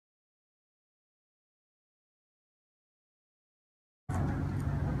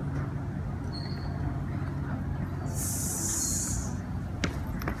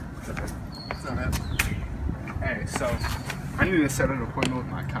So, I need to set an appointment with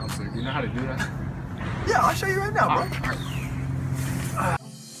my counselor. Do you know how to do that? Yeah, I'll show you right now, bro.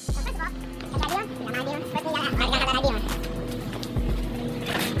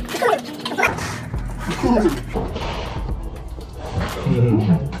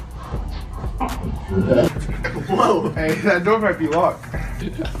 Whoa! Hey, that door might be locked.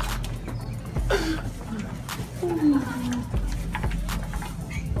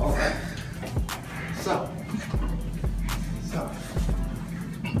 Alright. So.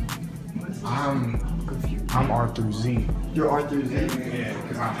 I'm Arthur Z. You're Arthur Z? Yeah,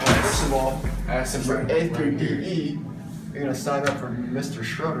 because I'm First of all, S since you're A through DE, you're gonna sign up for Mr.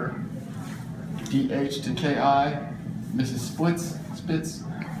 Schroeder. DH to KI, Mrs. Spitz,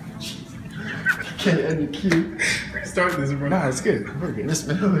 KN to Q, Start this, bro. Nah, it's good. We're good. Miss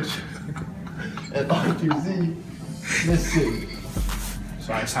Minovich, and R through Z, Miss C.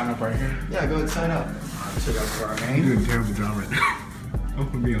 So I sign up right here? Yeah, go ahead and sign up. So that's for our name? You're doing a terrible job right now. I'm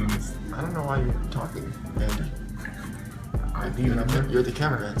gonna be honest. I don't know why you're talking, Andy. ID number? You're the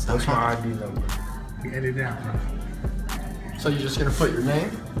cameraman. Stop What's my talking. ID number? You edit it out, bro. So you're just gonna put your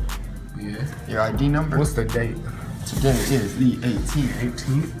name, Yeah. your ID number. What's the date? Today is the 18th.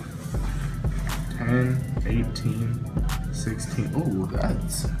 18th? 10, 18, 16. Ooh,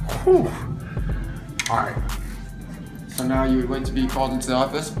 that's... Whew. Alright. So now you would wait to be called into the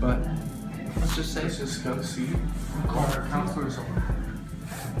office, but let's just say Let's just go see. Call our counselor or something.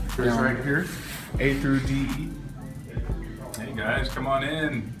 There's Yeah. right here. A through D. Hey guys, come on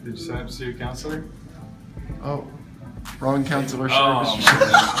in. Did you sign up to see your counselor? oh, wrong counselor Oh,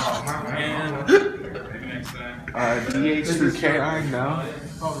 service. man. Maybe next time. DH through KI, no.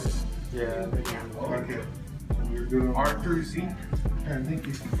 Yeah. Okay. R through Z. Thank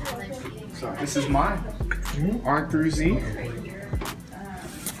you. So this is mine. R through Z.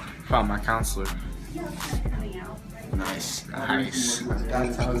 Found my counselor. Nice.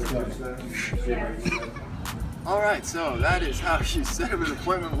 That's how it's done. Alright, so that is how you set up an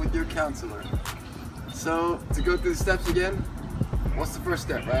appointment with your counselor. So, to go through the steps again, what's the first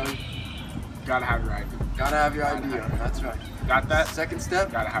step, Riley? Gotta have your ID. Gotta have your ID on, that's right. Got that? Second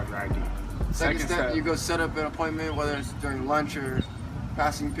step? Gotta have your ID. Second step, you go set up an appointment, whether it's during lunch or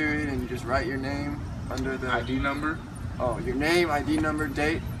passing period, and you just write your name under the ID number. Oh, your name, ID number,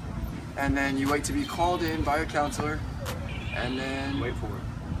 date, and then you wait to be called in by your counselor, and then Wait for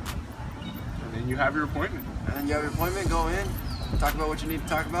it. And then you have your appointment. you have your appointment. Go in, talk about what you need to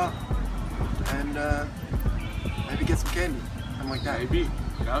talk about, and maybe get some candy, something like that. Maybe.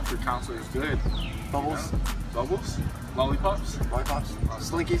 You know, if your counselor is good. Bubbles, You know? Bubbles? Lollipops? lollipops,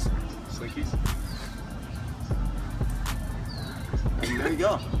 slinkies, Slinkies? and there you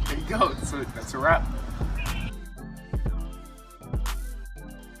go. There you go. That's a wrap.